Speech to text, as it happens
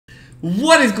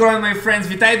What is going on, my friends?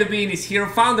 Vitai Dubin is here,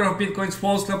 founder of Bitcoin's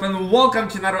Pulse Club, and welcome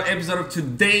to another episode of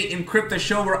Today in Crypto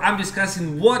Show, where I'm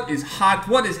discussing what is hot,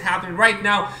 what is happening right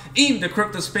now in the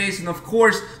crypto space. And of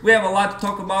course, we have a lot to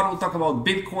talk about. We'll talk about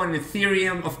Bitcoin,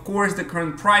 Ethereum, of course, the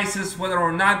current prices, whether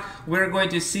or not we're going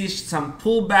to see some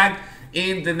pullback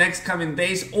in the next coming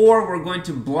days, or we're going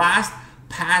to blast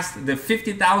past the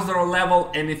 $50,000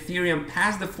 level and Ethereum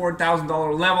past the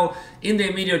 $4,000 level in the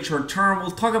immediate short term.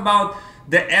 We'll talk about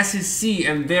the SEC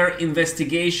and their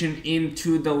investigation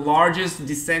into the largest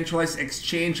decentralized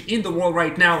exchange in the world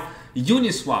right now,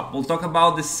 UNISWAP. We'll talk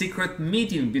about the secret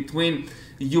meeting between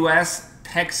US,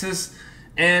 Texas,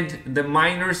 and the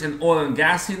miners and oil and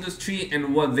gas industry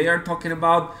and what they are talking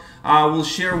about. We'll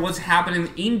share what's happening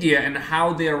in India and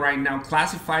how they are right now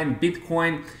classifying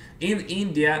Bitcoin in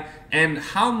India, and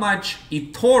how much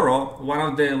eToro, one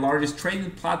of the largest trading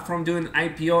platform doing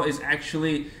IPO, is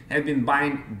actually have been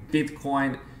buying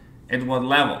Bitcoin at what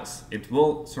levels. It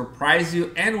will surprise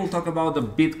you, and we'll talk about the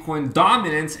Bitcoin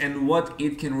dominance and what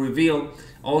it can reveal,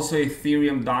 also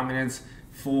Ethereum dominance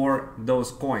for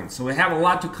those coins. So we have a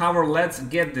lot to cover. Let's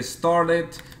get this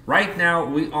started. Right now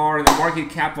we are in a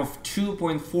market cap of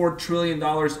 $2.4 trillion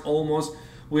almost.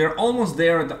 We are almost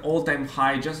there at the all-time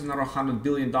high, just another $100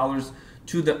 billion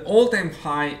to the all-time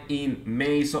high in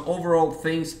May. So overall,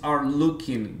 things are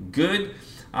looking good.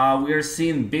 We are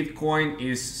seeing Bitcoin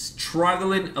is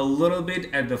struggling a little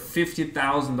bit at the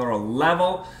 $50,000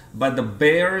 level, but the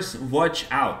bears, watch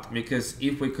out, because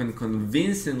if we can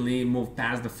convincingly move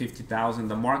past the $50,000,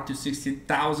 the mark to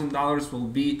 $60,000 will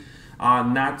be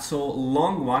not so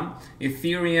long one.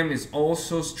 Ethereum is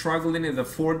also struggling at the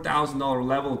 $4,000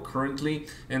 level currently,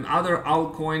 and other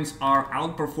altcoins are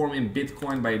outperforming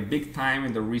Bitcoin by big time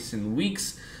in the recent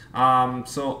weeks.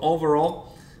 So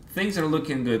overall, things are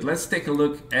looking good. Let's take a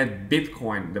look at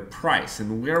Bitcoin, the price,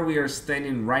 and where we are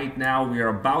standing right now. We are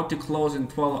about to close in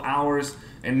 12 hours.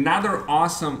 Another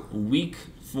awesome week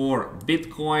for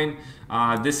Bitcoin.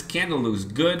 This candle looks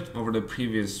good over the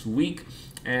previous week.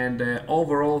 And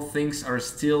overall, things are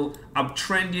still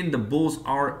uptrending. The bulls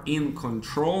are in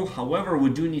control. However,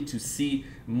 we do need to see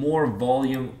more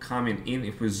volume coming in.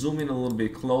 If we zoom in a little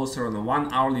bit closer on the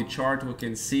 1 hourly chart, we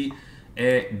can see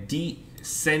a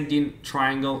descending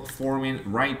triangle forming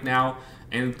right now,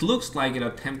 and it looks like it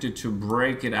attempted to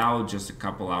break it out just a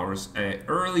couple hours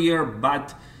earlier,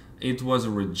 but it was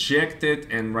rejected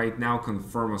and right now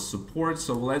confirm a support.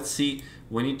 So let's see,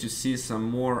 we need to see some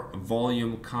more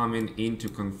volume coming in to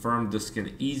confirm. This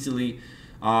can easily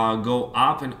go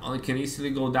up, and it can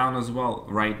easily go down as well.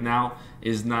 Right now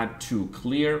is not too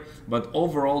clear, but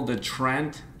overall the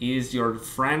trend is your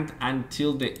friend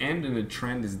until the end, and the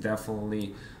trend is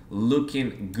definitely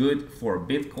looking good for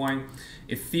Bitcoin.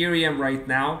 Ethereum right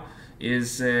now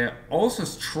is also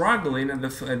struggling at the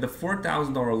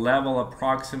 $4,000 level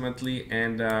approximately,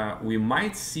 and we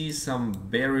might see some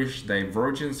bearish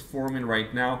divergence forming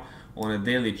right now on a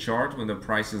daily chart when the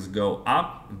prices go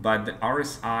up, but the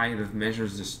RSI that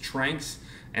measures the strengths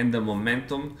and the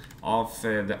momentum of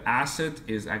the asset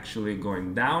is actually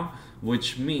going down,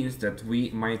 which means that we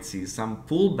might see some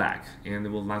pullback, and it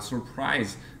will not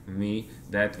surprise me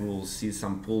that we'll see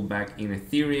some pullback in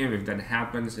Ethereum. If that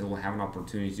happens, it will have an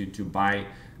opportunity to buy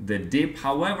the dip.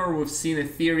 However, we've seen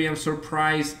Ethereum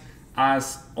surprise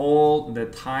us all the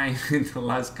time in the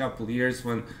last couple of years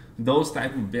when those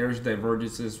type of bearish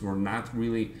divergences were not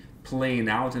really playing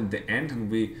out in the end,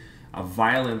 and we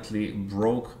violently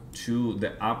broke to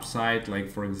the upside. Like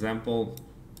for example,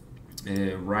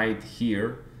 right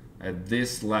here at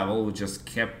this level, we just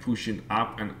kept pushing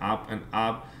up and up and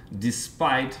up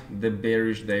despite the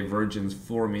bearish divergence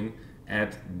forming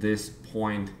at this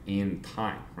point in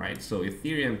time, right? So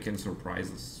Ethereum can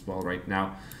surprise us as well right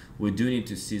now. We do need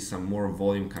to see some more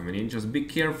volume coming in. Just be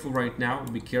careful right now,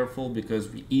 be careful, because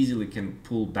we easily can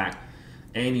pull back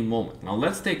any moment. Now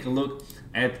let's take a look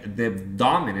at the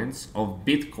dominance of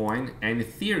Bitcoin and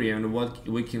Ethereum and what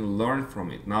we can learn from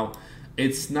it. Now,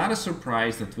 it's not a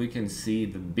surprise that we can see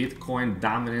the Bitcoin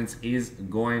dominance is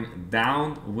going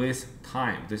down with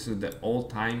time. This is the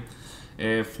all-time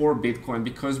for Bitcoin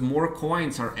because more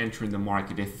coins are entering the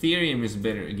market. Ethereum is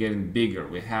getting bigger.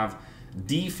 We have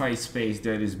DeFi space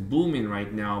that is booming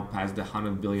right now past the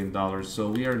 $100 billion.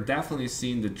 So we are definitely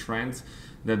seeing the trends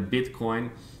that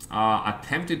Bitcoin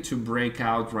attempted to break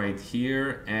out right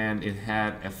here, and it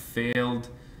had a failed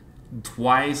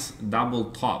twice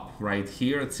double top right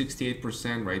here at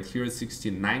 68%, right here at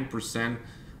 69%,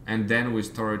 and then we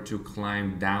started to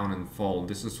climb down and fall.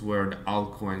 This is where the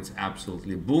altcoins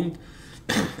absolutely boomed.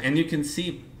 And you can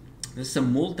see this is a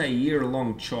multi-year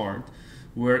long chart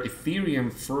where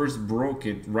Ethereum first broke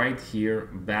it right here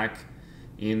back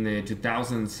in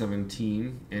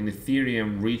 2017, and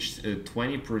Ethereum reached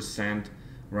 20%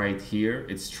 right here.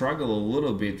 It struggled a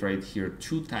little bit right here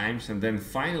 2 times, and then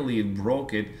finally it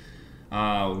broke it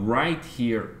right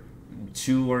here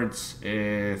towards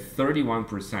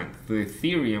 31%. The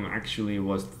Ethereum actually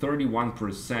was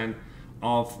 31%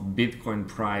 of Bitcoin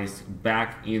price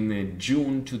back in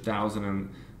June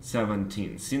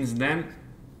 2017. Since then,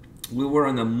 we were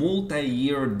on a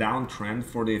multi-year downtrend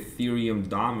for the Ethereum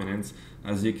dominance,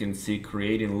 as you can see,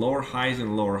 creating lower highs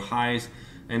and lower highs.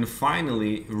 And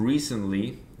finally,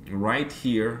 recently, right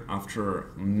here,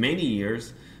 after many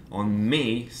years, on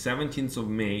May, 17th of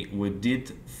May, we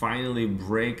did finally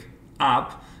break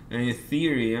up, and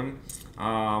Ethereum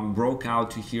broke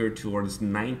out to here towards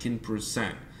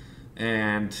 19%.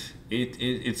 And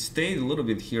it stayed a little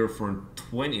bit here for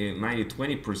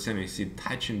 20%. You see,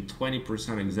 touching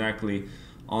 20% exactly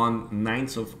on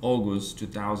 9th of August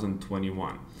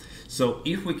 2021. So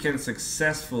if we can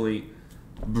successfully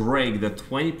break the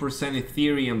 20%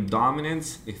 Ethereum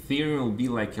dominance, Ethereum will be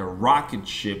like a rocket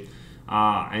ship,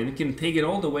 and it can take it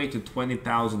all the way to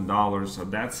 $20,000. So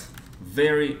that's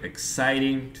very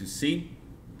exciting to see.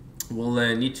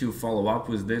 We'll need to follow up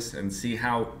with this and see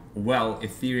how well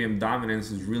Ethereum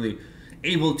dominance is really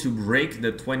able to break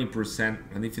the 20%.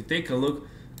 And if you take a look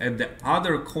at the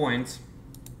other coins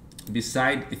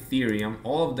beside Ethereum,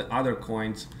 all of the other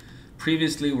coins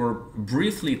previously were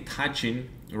briefly touching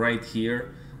right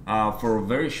here for a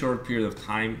very short period of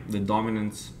time. The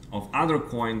dominance of other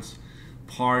coins,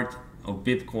 part of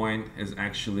Bitcoin, has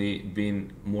actually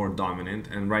been more dominant,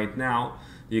 and right now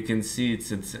you can see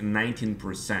it's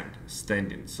 19%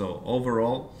 standing. So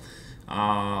overall,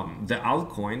 the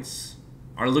altcoins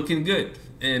are looking good,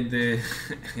 and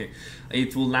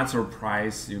it will not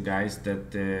surprise you guys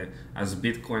that as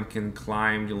Bitcoin can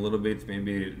climb a little bit,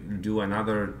 maybe do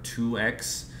another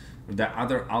 2x, the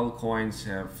other altcoins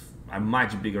have a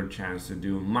much bigger chance to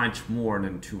do much more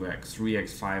than 2x,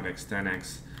 3x, 5x,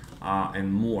 10x,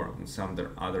 and more in some of the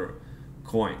other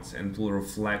coins, and will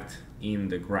reflect in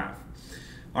the graph.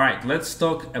 All right, let's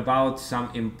talk about some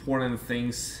important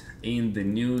things in the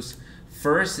news.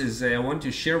 First is I want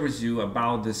to share with you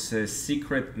about this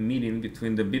secret meeting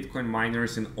between the Bitcoin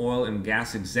miners and oil and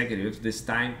gas executives. This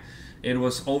time it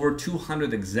was over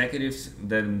 200 executives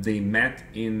that they met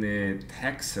in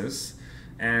Texas,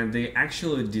 and they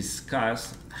actually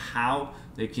discussed how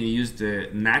they can use the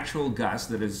natural gas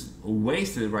that is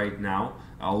wasted right now,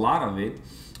 a lot of it,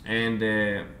 and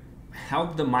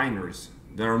help the miners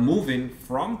that are moving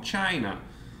from China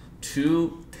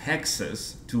to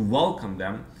Texas, to welcome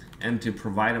them and to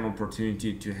provide them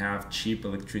opportunity to have cheap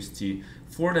electricity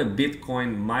for the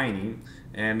Bitcoin mining,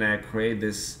 and create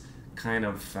this kind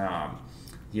of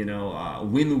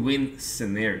win-win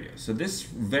scenario. So this is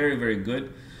very, very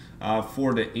good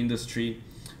for the industry.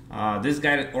 This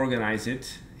guy that organized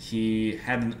it, he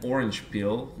had an orange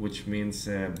pill, which means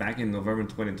back in November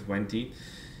 2020,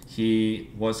 he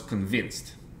was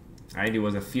convinced. Right? He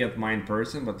was a fiat mine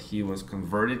person, but he was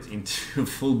converted into a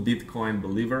full Bitcoin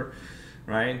believer,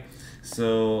 right?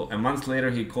 So a month later,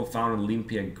 he co-founded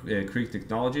Olympia Creek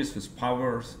Technologies, which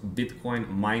powers Bitcoin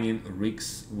mining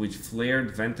rigs, which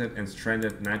flared, vented, and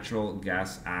stranded natural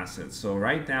gas assets. So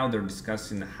right now, they're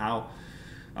discussing how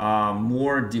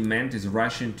more demand is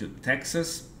rushing to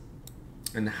Texas,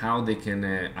 and how they can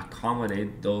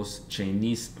accommodate those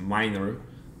Chinese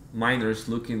miners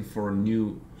looking for a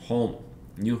new home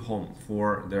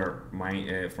for their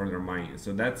mining.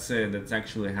 So that's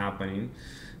actually happening.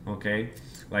 Okay,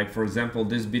 like for example,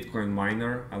 this Bitcoin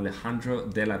miner Alejandro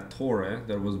de la Torre,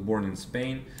 that was born in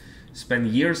Spain, spent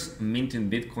years minting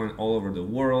Bitcoin all over the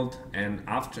world, and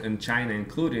China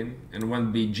including. And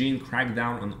when Beijing cracked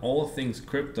down on all things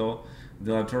crypto,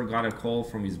 de la Torre got a call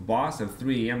from his boss at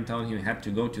 3 a.m. telling him he had to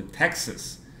go to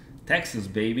Texas,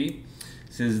 baby.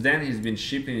 Since then, he's been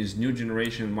shipping his new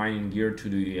generation mining gear to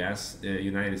the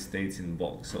United States in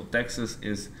bulk. So Texas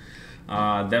is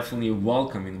definitely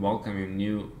welcoming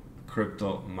new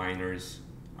crypto miners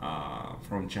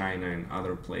from China and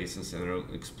other places, and are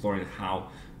exploring how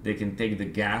they can take the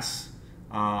gas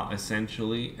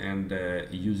essentially and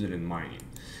use it in mining.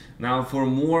 Now, for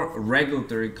more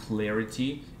regulatory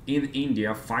clarity in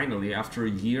India, finally, after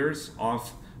years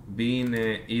of being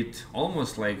it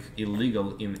almost like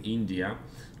illegal in India,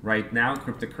 right now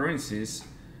cryptocurrencies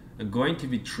are going to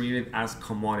be treated as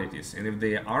commodities, and if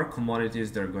they are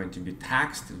commodities, they're going to be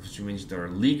taxed, which means they're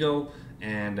legal,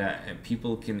 and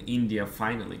people in India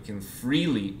finally can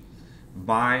freely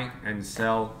buy and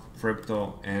sell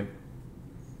crypto and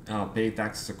pay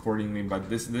taxes accordingly. But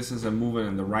this is a movement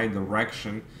in the right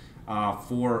direction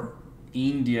for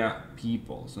India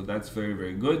people. So that's very,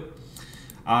 very good.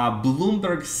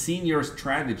 Bloomberg senior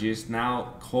strategist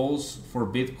now calls for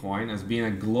Bitcoin as being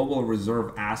a global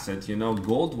reserve asset. You know,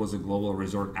 gold was a global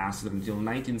reserve asset until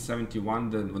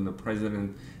 1971, when the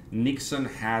President Nixon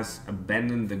has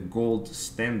abandoned the gold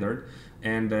standard.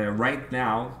 And right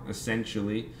now,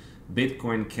 essentially,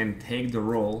 Bitcoin can take the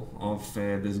role of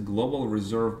this global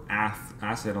reserve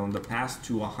asset on the path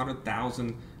to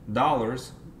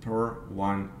 $100,000 per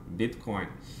one Bitcoin.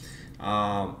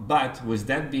 But with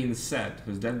that being said,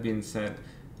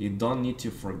 you don't need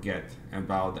to forget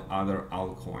about the other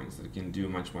altcoins that can do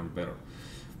much better.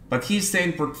 But he's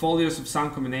saying portfolios of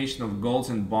some combination of golds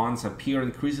and bonds appear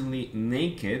increasingly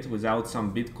naked without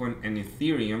some Bitcoin and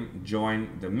Ethereum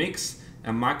join the mix.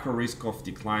 A macro risk of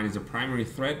decline is a primary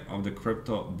threat of the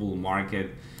crypto bull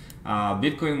market.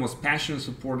 Bitcoin most passionate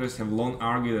supporters have long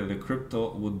argued that the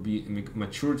crypto would be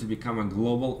mature to become a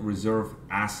global reserve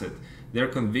asset. Their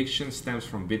conviction stems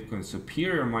from Bitcoin's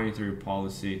superior monetary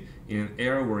policy in an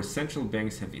era where central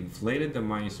banks have inflated the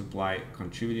money supply,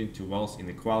 contributing to wealth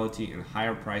inequality and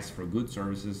higher price for goods,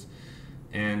 services,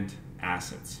 and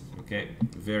assets. Okay,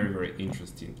 very, very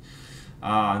interesting.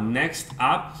 Next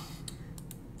up,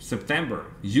 September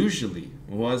usually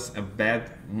was a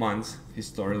bad month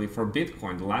historically for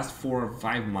Bitcoin. The last 4 or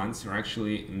 5 months are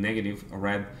actually negative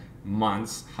red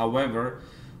months. However,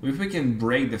 if we can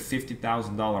break the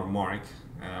 $50,000 mark,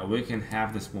 we can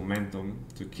have this momentum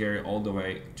to carry all the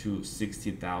way to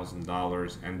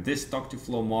 $60,000. And this stock to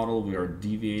flow model, we are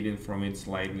deviating from it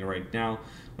slightly right now,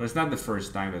 but it's not the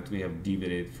first time that we have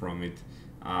deviated from it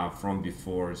from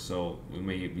before. So we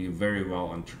may be very well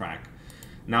on track.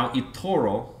 Now,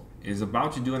 eToro is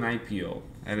about to do an IPO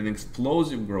at an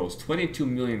explosive growth, 22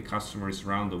 million customers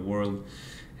around the world,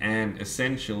 and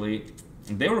essentially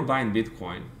they were buying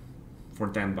Bitcoin for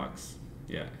 10 bucks.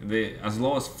 Yeah, they, as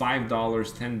low as $5,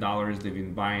 $10, they've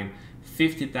been buying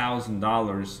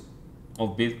 $50,000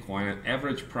 of Bitcoin at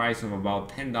average price of about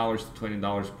 $10 to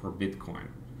 $20 per Bitcoin.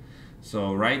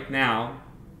 So right now,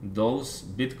 those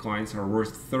Bitcoins are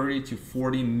worth $30 to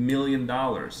 $40 million.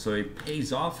 So it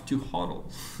pays off to hodl.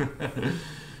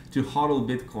 To hodl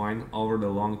Bitcoin over the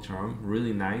long term,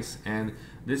 really nice. And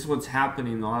this is what's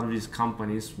happening. A lot of these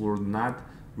companies will not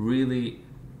really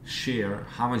share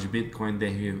how much Bitcoin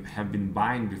they have been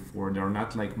buying before. They're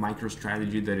not like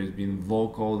MicroStrategy that has been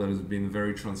vocal, that has been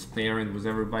very transparent with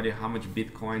everybody, how much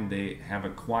Bitcoin they have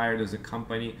acquired as a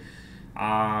company.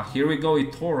 Here we go,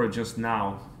 eToro just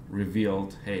now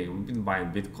revealed, hey, we've been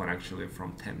buying Bitcoin actually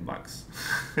from 10 bucks.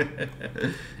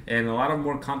 And a lot of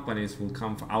more companies will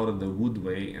come out of the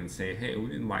woodway and say, hey,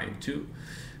 we've been buying too,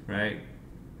 right?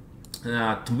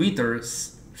 Twitter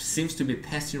seems to be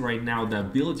testing right now the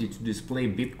ability to display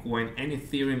Bitcoin and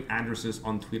Ethereum addresses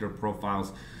on Twitter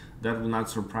profiles. That will not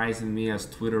surprise me, as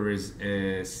Twitter's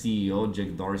CEO,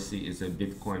 Jack Dorsey, is a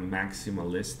Bitcoin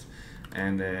maximalist.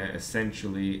 And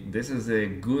essentially, this is a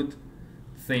good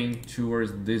thing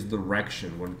towards this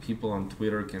direction, when people on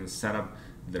Twitter can set up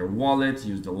their wallet,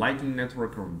 use the Lightning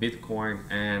Network of Bitcoin,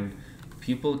 and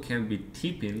people can be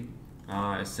tipping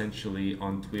essentially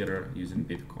on Twitter using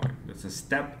Bitcoin. That's a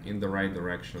step in the right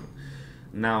direction.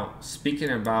 Now,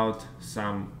 speaking about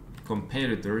some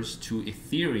competitors to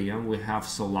Ethereum, we have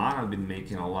Solana been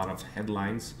making a lot of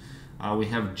headlines. We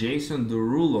have Jason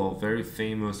Derulo, very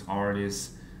famous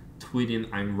artist, tweeting,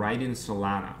 "I'm riding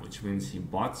Solana," which means he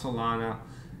bought Solana.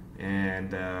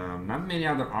 And not many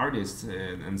other artists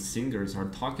and singers are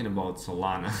talking about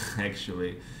Solana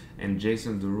actually. And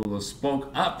Jason Derulo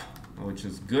spoke up, which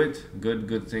is good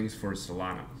things for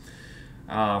Solana.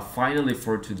 Finally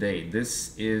for today,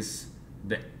 this is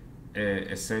the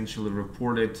essentially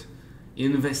reported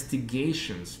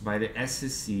investigations by the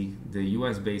SEC, the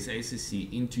US-based SEC,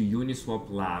 into Uniswap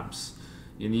Labs.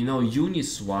 And you know,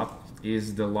 Uniswap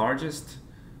is the largest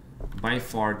by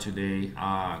far today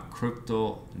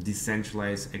crypto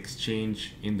decentralized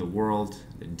exchange in the world,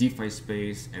 the DeFi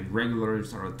space, and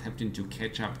regulators are attempting to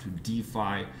catch up to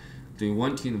DeFi. They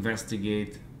want to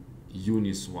investigate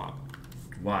Uniswap.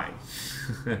 Why?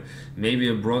 Maybe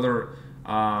a broader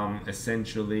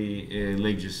essentially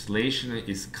legislation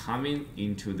is coming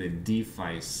into the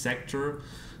DeFi sector.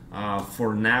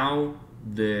 For now,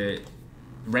 the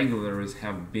regulators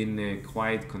have been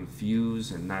quite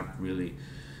confused and not really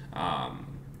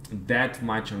that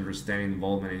much understanding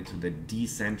involvement into the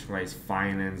decentralized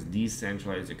finance,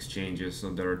 decentralized exchanges. So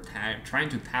they're trying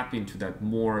to tap into that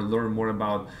more, learn more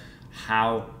about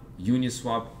how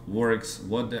Uniswap works,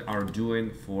 what they are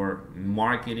doing for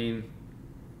marketing,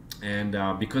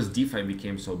 and because DeFi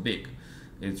became so big.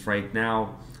 It's right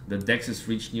now, the DEX has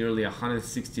reached nearly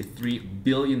 $163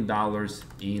 billion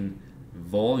in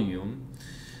volume.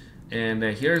 And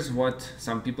here's what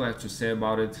some people have to say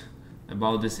about it,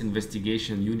 about this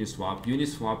investigation, UNISWAP.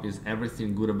 UNISWAP is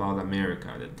everything good about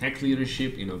America. The tech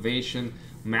leadership, innovation,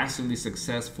 massively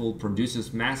successful,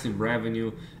 produces massive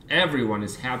revenue. Everyone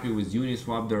is happy with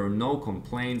UNISWAP. There are no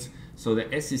complaints. So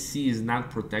the SEC is not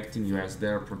protecting US,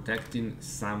 they're protecting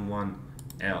someone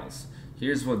else.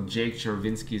 Here's what Jake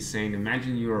Chervinsky is saying.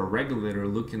 Imagine you're a regulator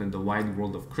looking at the wide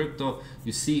world of crypto.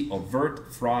 You see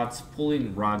overt frauds,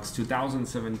 pulling rugs,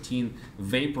 2017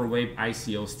 Vaporwave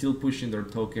ICO still pushing their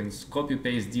tokens,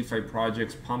 copy-paste DeFi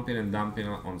projects, pumping and dumping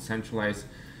on centralized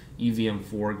EVM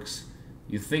forks.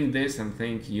 You think this and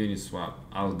think Uniswap.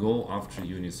 I'll go after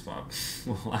Uniswap.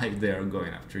 Like they are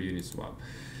going after Uniswap.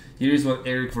 Here's what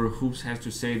Eric Verhoops has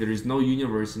to say. There is no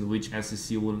universe in which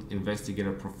SEC will investigate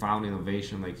a profound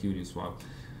innovation like Uniswap.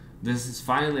 This has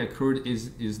finally occurred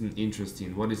isn't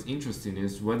interesting. What is interesting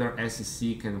is whether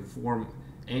SEC can form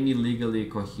any legally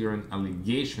coherent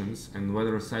allegations and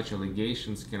whether such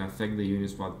allegations can affect the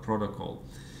Uniswap protocol.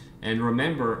 And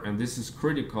remember, and this is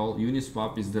critical,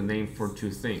 Uniswap is the name for two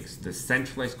things: the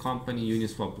centralized company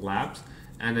Uniswap Labs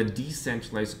and a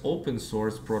decentralized open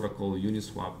source protocol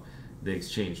Uniswap, the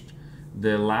exchange.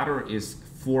 The latter is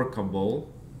forkable,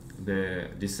 the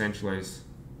decentralized,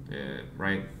 the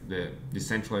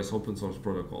decentralized open source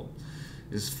protocol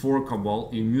is forkable,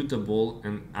 immutable,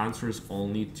 and answers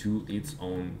only to its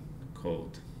own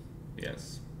code.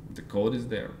 Yes, the code is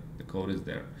there. The code is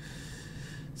there.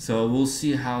 So we'll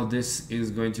see how this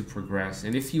is going to progress.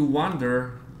 And if you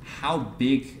wonder how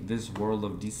big this world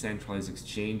of decentralized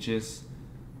exchanges,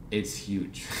 it's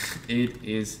huge. It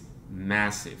is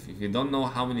massive. If you don't know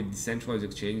how many decentralized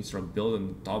exchanges are built on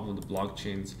the top of the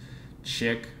blockchains,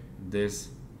 check this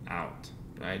out,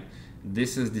 right?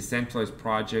 This is decentralized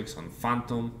projects on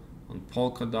Phantom, on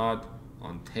Polkadot,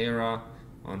 on Terra,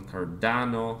 on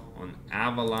Cardano, on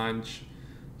Avalanche.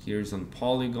 Here's on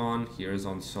Polygon, here's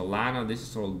on Solana. This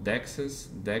is all DEXs,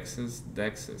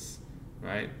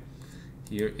 right?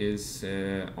 Here is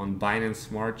on Binance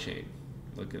Smart Chain.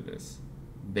 Look at this.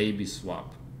 Baby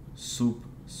Swap, Soup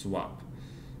Swap.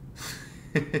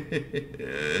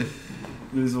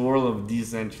 This world of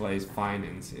decentralized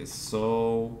finance is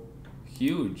so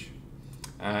huge.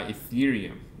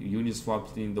 Ethereum,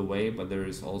 Uniswap leading the way, but there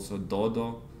is also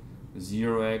Dodo,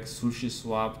 0x,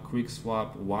 SushiSwap,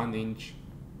 QuickSwap, 1inch.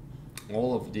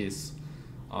 All of these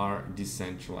are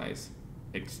decentralized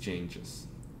exchanges.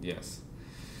 Yes.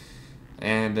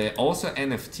 And also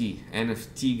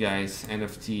NFT guys,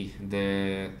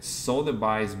 the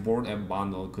Sotheby's Bored Ape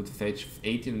bundle could fetch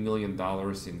 $18 million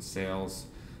in sales.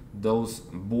 Those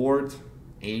Bored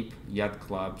Ape yacht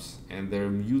clubs and their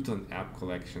mutant app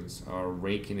collections are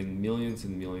raking in millions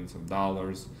and millions of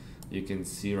dollars. You can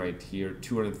see right here,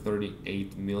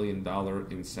 $238 million in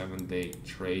 7-day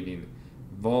trading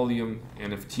volume.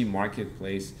 NFT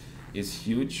marketplace is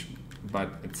huge.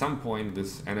 But at some point,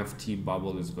 this NFT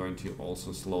bubble is going to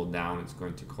also slow down. It's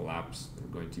going to collapse. There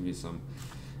are going to be some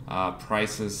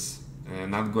prices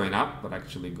not going up, but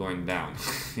actually going down.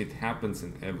 It happens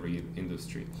in every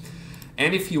industry.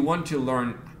 And if you want to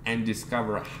learn and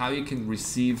discover how you can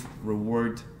receive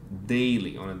reward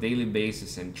daily, on a daily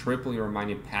basis, and triple your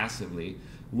money passively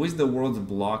with the world's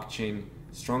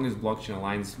strongest blockchain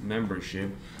alliance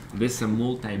membership, this is a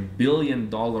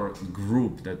multi-billion-dollar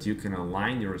group that you can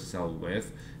align yourself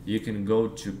with. You can go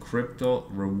to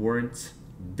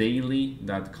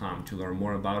cryptorewardsdaily.com to learn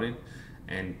more about it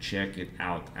and check it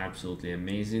out. Absolutely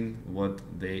amazing what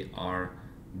they are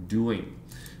doing.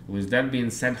 With that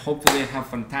being said, hopefully you have a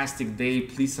fantastic day.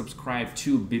 Please subscribe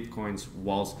to Bitcoin's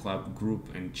Walls Club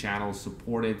group and channel.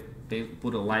 Support it.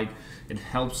 Put a like. It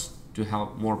helps to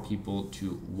help more people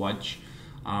to watch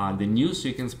the news, so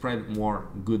you can spread more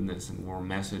goodness and more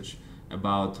message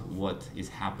about what is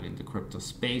happening in the crypto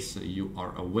space, so you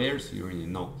are aware, so you already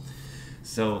know.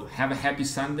 So have a happy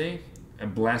Sunday, a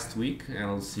blessed week, and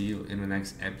I'll see you in the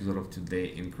next episode of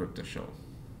Today in Crypto Show.